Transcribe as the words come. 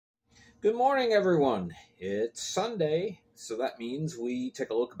Good morning, everyone. It's Sunday, so that means we take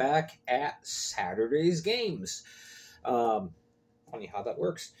a look back at Saturday's games. Funny how that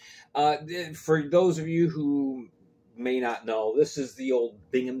works. For those of you who may not know, this is the old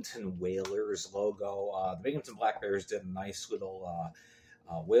Binghamton Whalers logo. The Binghamton Black Bears did a nice little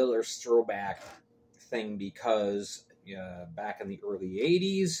Whalers throwback thing because back in the early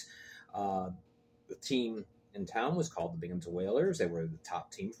 80s, the team in town was called the Binghamton Whalers. They were the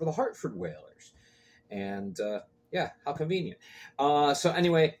top team for the Hartford Whalers. And yeah, how convenient. So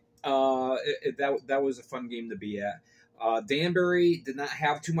anyway, that was a fun game to be at. Danbury did not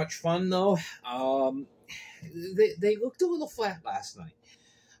have too much fun, though. They looked a little flat last night.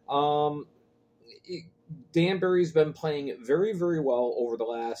 Danbury's been playing very, very well over the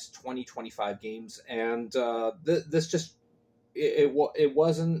last 20, 25 games, and this just it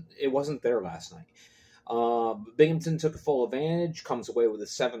wasn't there last night. Binghamton took full advantage, comes away with a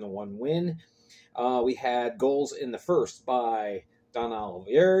 7-1 win. We had goals in the first by Don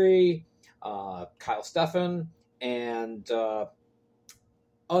Olivieri, Kyle Steffen, and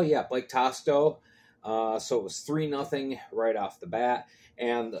Blake Tosto. So it was 3-0 right off the bat,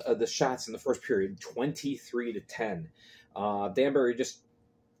 and the shots in the first period 23-10. Danbury just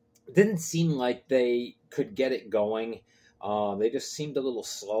didn't seem like they could get it going. They just seemed a little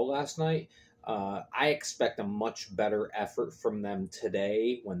slow last night. I expect a much better effort from them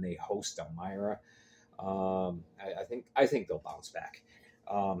today when they host Elmira. I think they'll bounce back.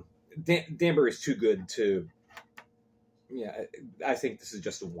 Danbury's too good to. Yeah, I think this is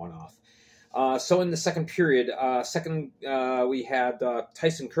just a one-off. So in the second period, we had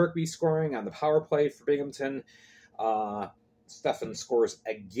Tyson Kirkby scoring on the power play for Binghamton. Steffen scores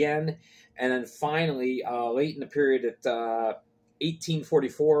again, and then finally, late in the period at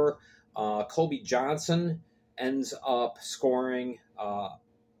 18:44. Colby Johnson ends up scoring,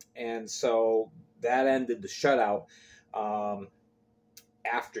 and so that ended the shutout.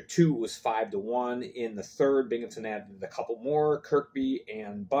 After two, it was 5-1. In the third, Binghamton added a couple more. Kirkby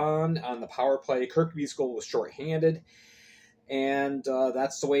and Bond on the power play. Kirkby's goal was shorthanded, and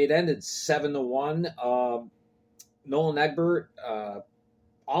that's the way it ended, 7-1. Nolan Egbert,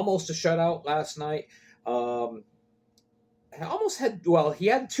 almost a shutout last night. He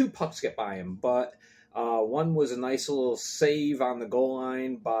had two pucks get by him, but one was a nice little save on the goal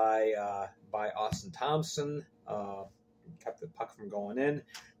line by Austin Thompson. Kept the puck from going in.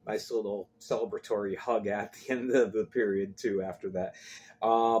 Nice little celebratory hug at the end of the period, too, after that.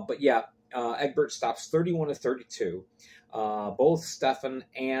 Egbert stops 31-32. Both Steffen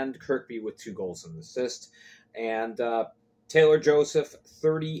and Kirkby with 2 goals and assist. And Taylor Joseph,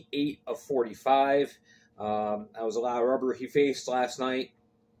 38-45. That was a lot of rubber he faced last night.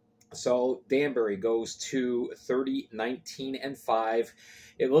 So Danbury goes to 30-19-5.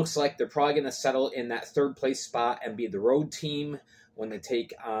 It looks like they're probably going to settle in that third place spot and be the road team when they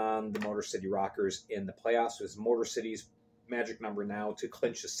take on the Motor City Rockers in the playoffs. Because Motor City's magic number now to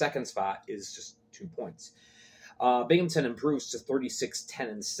clinch the second spot is just 2 points. Binghamton improves to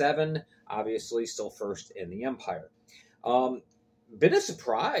 36-10-7. Obviously, still first in the Empire. Bit of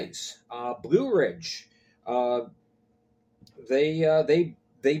surprise. Blue Ridge.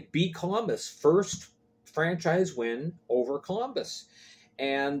 They beat Columbus. First franchise win over Columbus.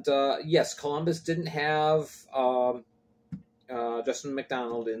 And yes, Columbus didn't have Justin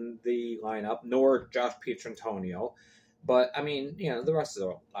McDonald in the lineup, nor Josh Pietrantonio. But, I mean, the rest of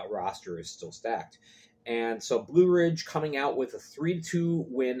the roster is still stacked. And so Blue Ridge coming out with a 3-2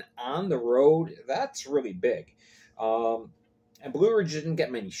 win on the road, that's really big. And Blue Ridge didn't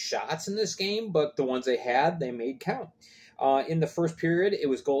get many shots in this game, but the ones they had, they made count. In the first period, it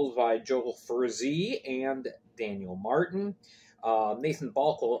was goals by Joel Furzi and Daniel Martin. Nathan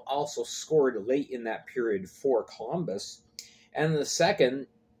Balkel also scored late in that period for Columbus. And in the second,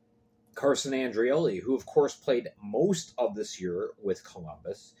 Carson Andreoli, who of course played most of this year with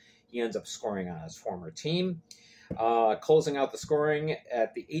Columbus, he ends up scoring on his former team. Closing out the scoring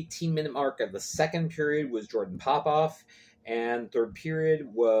at the 18-minute mark of the second period was Jordan Popoff. And third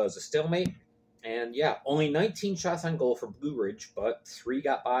period was a stalemate. And yeah, only 19 shots on goal for Blue Ridge, but 3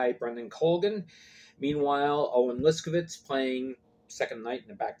 got by Brendan Colgan. Meanwhile, Owen Liskovitz playing second night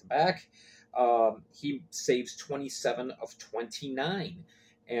in a back-to-back. He saves 27 of 29.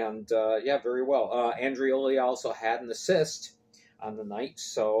 And very well. Andreoli also had an assist on the night,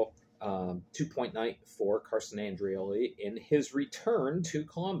 so 2-point night for Carson Andreoli in his return to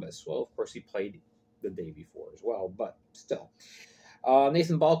Columbus. Well, of course, he played the day before as well, but still.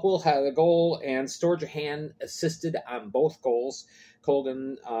 Nathan Balkwell had a goal, and Storjahan assisted on both goals.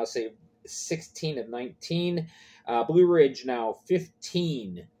 Colgan saved 16 of 19. Blue Ridge now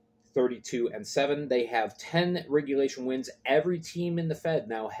 15 32-7. They have 10 regulation wins. Every team in the Fed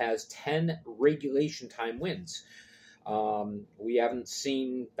now has 10 regulation time wins. We haven't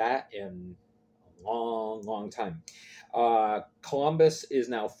seen that in a long time. Columbus is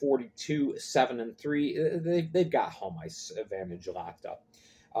now 42-7-3. They've got home ice advantage locked up.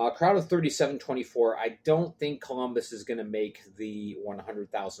 Crowd of 37-24. I don't think Columbus is going to make the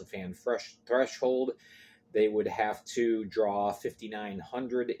 100,000 fan threshold. They would have to draw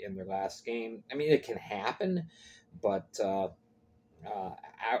 5,900 in their last game. I mean, it can happen, but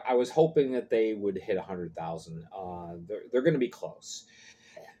I was hoping that they would hit 100,000. They're going to be close.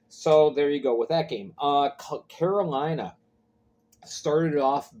 So there you go with that game. Carolina started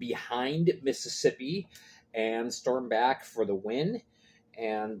off behind Mississippi and stormed back for the win.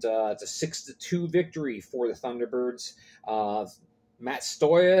 And it's a 6-2 victory for the Thunderbirds. Matt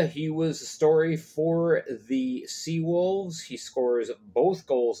Stoya, he was the story for the Seawolves. He scores both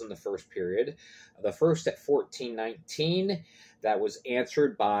goals in the first period. The first at 14-19. That was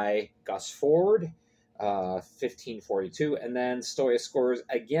answered by Gus Ford, 15-42. And then Stoya scores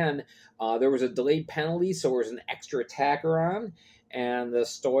again. There was a delayed penalty, so there was an extra attacker on. And the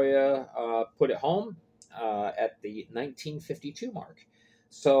Stoya put it home at the 1952 mark.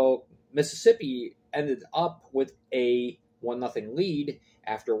 So Mississippi ended up with a 1-0 lead.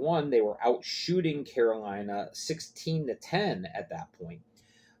 After one, they were out shooting Carolina 16-10 at that point.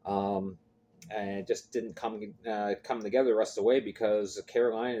 And it just didn't come together the rest of the way because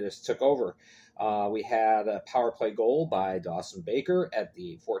Carolina just took over. We had a power play goal by Dawson Baker at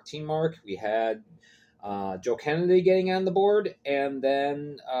the 14 mark. We had Joe Kennedy getting on the board, and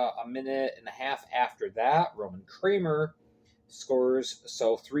then a minute and a half after that, Roman Kramer scores.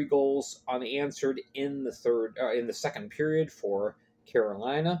 So 3 goals unanswered in the second period for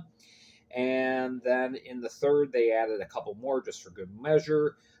Carolina. And then in the third, they added a couple more just for good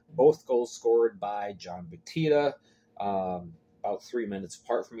measure. Both goals scored by John Batista, about 3 minutes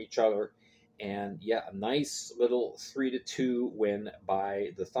apart from each other. And yeah, a nice little 3-2 win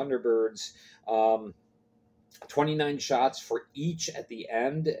by the Thunderbirds. 29 shots for each at the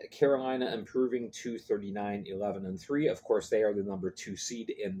end. Carolina improving to 39-11-3. Of course, they are the number 2 seed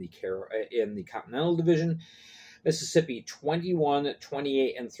in the Continental Division. Mississippi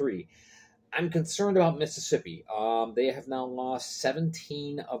 21-28-3. I'm concerned about Mississippi. They have now lost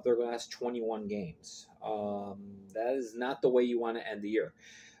 17 of their last 21 games. That is not the way you want to end the year.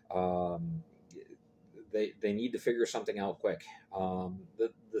 They need to figure something out quick.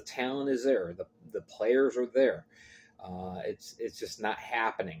 The talent is there. The players are there. It's just not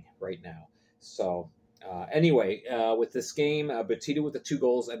happening right now. So anyway, with this game, Batista with the 2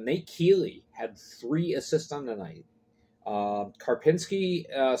 goals, and Nate Keeley had 3 assists on the night. Karpinski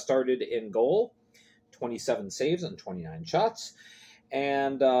started in goal, 27 saves and 29 shots.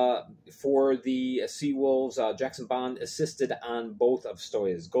 And for the Seawolves, Jackson Bond assisted on both of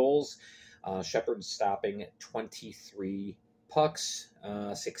Stoya's goals. Shepard stopping 23 pucks,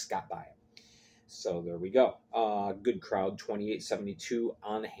 6 got by him. So there we go. Good crowd, 28-72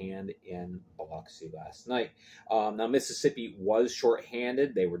 on hand in Biloxi last night. Now Mississippi was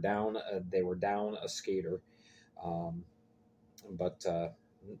shorthanded. They were down a skater, but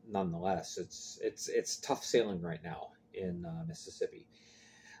nonetheless, it's tough sailing right now in Mississippi.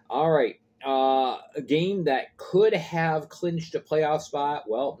 All right. A game that could have clinched a playoff spot.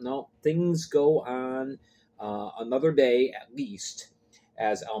 Well, no, things go on another day at least,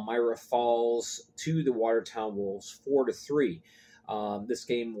 as Elmira falls to the Watertown Wolves 4-3. This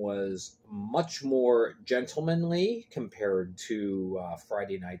game was much more gentlemanly compared to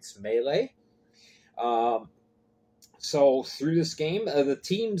Friday night's melee. So through this game, the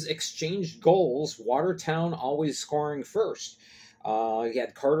teams exchanged goals. Watertown always scoring first. You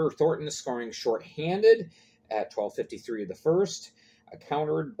had Carter Thornton scoring shorthanded at 12:53 of the first,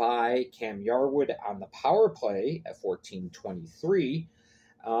 countered by Cam Yarwood on the power play at 14:23.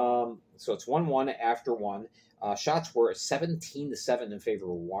 So it's 1-1 after one. Shots were 17-7 in favor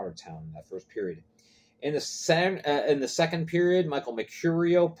of Watertown in that first period. In the second period, Michael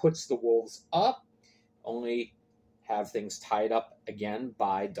Mercurio puts the Wolves up, only have things tied up again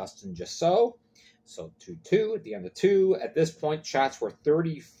by Dustin Jasso. So 2-2 at the end of 2. At this point, shots were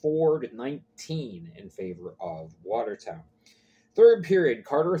 34-19 in favor of Watertown. Third period,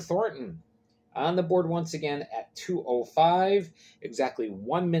 Carter Thornton on the board once again at 2:05. Exactly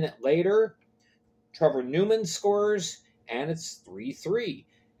 1 minute later, Trevor Newman scores, and it's 3-3.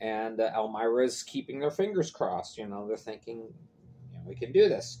 And Elmira's keeping their fingers crossed. They're thinking, we can do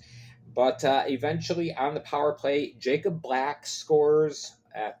this. But eventually on the power play, Jacob Black scores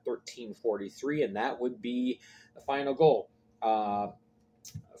at 13:43, and that would be the final goal.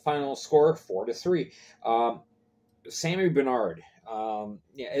 Final score 4-3. Sammy Bernard.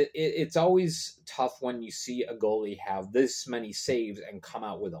 It's always tough when you see a goalie have this many saves and come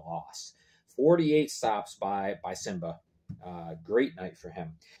out with a loss. 48 stops by Simba. Great night for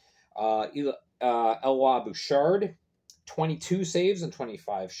him. Eloi Bouchard, 22 saves and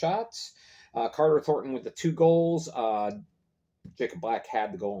 25 shots. Carter Thornton with the 2 goals. Jacob Black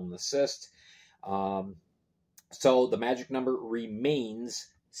had the goal and assist. So the magic number remains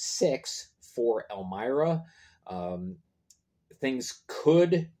 6 for Elmira. Things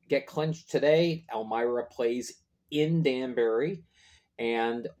could get clinched today. Elmira plays in Danbury,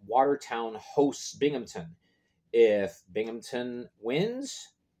 and Watertown hosts Binghamton. If Binghamton wins,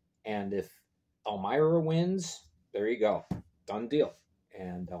 and if Elmira wins, there you go. Done deal.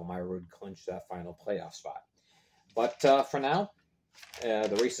 And Elmira would clinch that final playoff spot. But for now,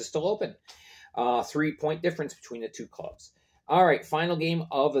 the race is still open. 3-point difference between the two clubs. All right, final game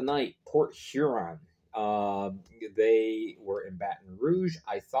of the night, Port Huron. They were in Baton Rouge.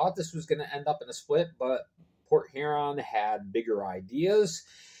 I thought this was going to end up in a split, but Port Huron had bigger ideas.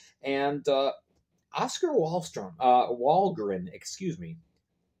 And Oscar Walgren,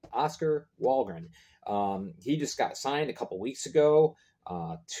 Oscar Walgren. He just got signed a couple weeks ago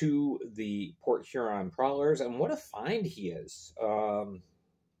to the Port Huron Prowlers, and what a find he is.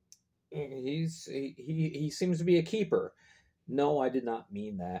 He seems to be a keeper. No, I did not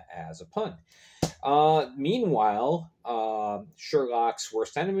mean that as a pun. Meanwhile, Sherlock's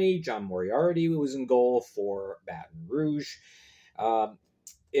worst enemy, John Moriarty, was in goal for Baton Rouge.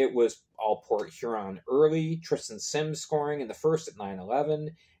 It was all Port Huron early. Tristan Sims scoring in the first at 9-11.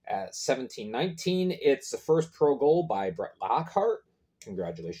 At 17-19, it's the first pro goal by Brett Lockhart.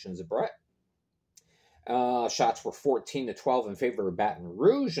 Congratulations, Brett. Shots were 14-12 in favor of Baton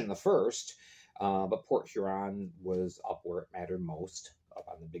Rouge in the first, but Port Huron was up where it mattered most, up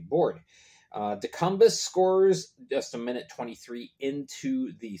on the big board. DeCumbus scores just a minute 23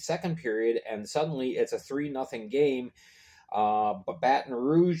 into the second period, and suddenly it's a 3-0 game. But Baton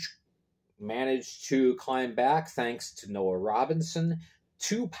Rouge managed to climb back thanks to Noah Robinson.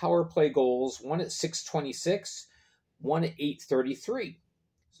 2 power play goals, one at 6:26, one at 8:33.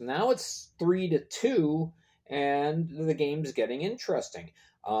 So now it's 3-2, and the game's getting interesting.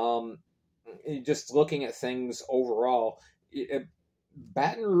 Just looking at things overall,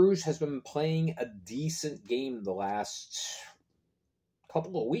 Baton Rouge has been playing a decent game the last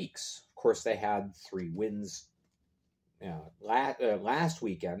couple of weeks. Of course, they had 3 wins last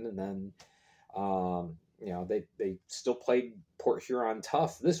weekend, and then they still played Port Huron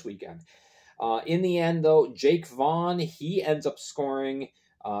tough this weekend. In the end, though, Jake Vaughn, he ends up scoring.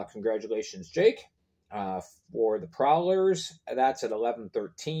 Congratulations, Jake, for the Prowlers. That's at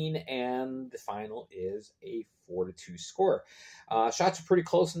 11-13, and the final is a 4-2 score. Shots are pretty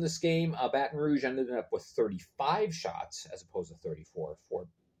close in this game. Baton Rouge ended up with 35 shots as opposed to 34 for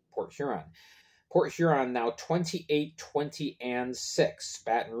Port Huron. Port Huron now 28-20-6.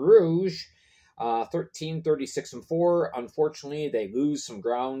 Baton Rouge 13-36-4. Unfortunately, they lose some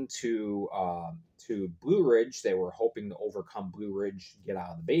ground to Blue Ridge. They were hoping to overcome Blue Ridge, get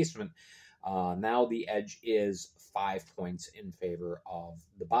out of the basement. Now the edge is 5 points in favor of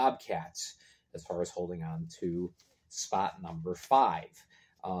the Bobcats as far as holding on to spot number 5,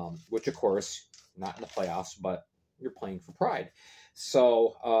 which, of course, not in the playoffs, but you're playing for pride.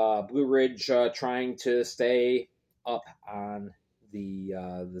 So Blue Ridge trying to stay up on the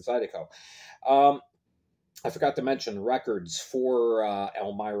Zydeco. I forgot to mention records for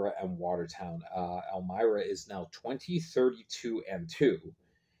Elmira and Watertown. Elmira is now 20-32-2.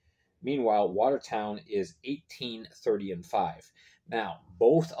 Meanwhile, Watertown is 18-30-5. Now,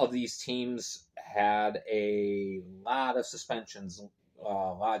 both of these teams had a lot of suspensions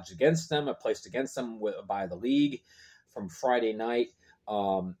lodged against them, placed against them by the league from Friday night.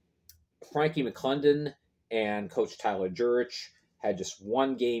 Frankie McClendon and Coach Tyler Jurich had just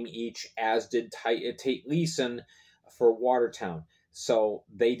 1 game each, as did Tate Leeson for Watertown. So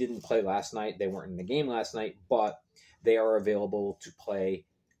they didn't play last night. They weren't in the game last night, but they are available to play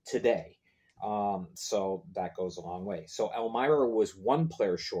today. So that goes a long way. So Elmira was 1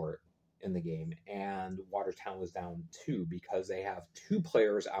 player short in the game, and Watertown was down 2 because they have 2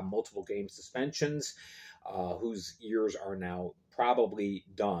 players on multiple game suspensions whose years are now probably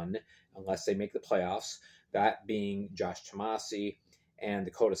done unless they make the playoffs. That being Josh Tomasi and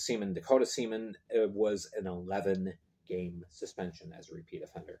Dakota Seaman. Dakota Seaman was an 11-game suspension as a repeat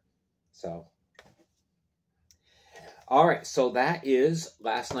offender. So, all right, so that is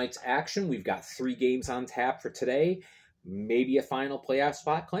last night's action. We've got 3 games on tap for today. Maybe a final playoff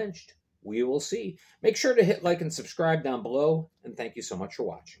spot clinched. We will see. Make sure to hit like and subscribe down below, and thank you so much for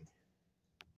watching.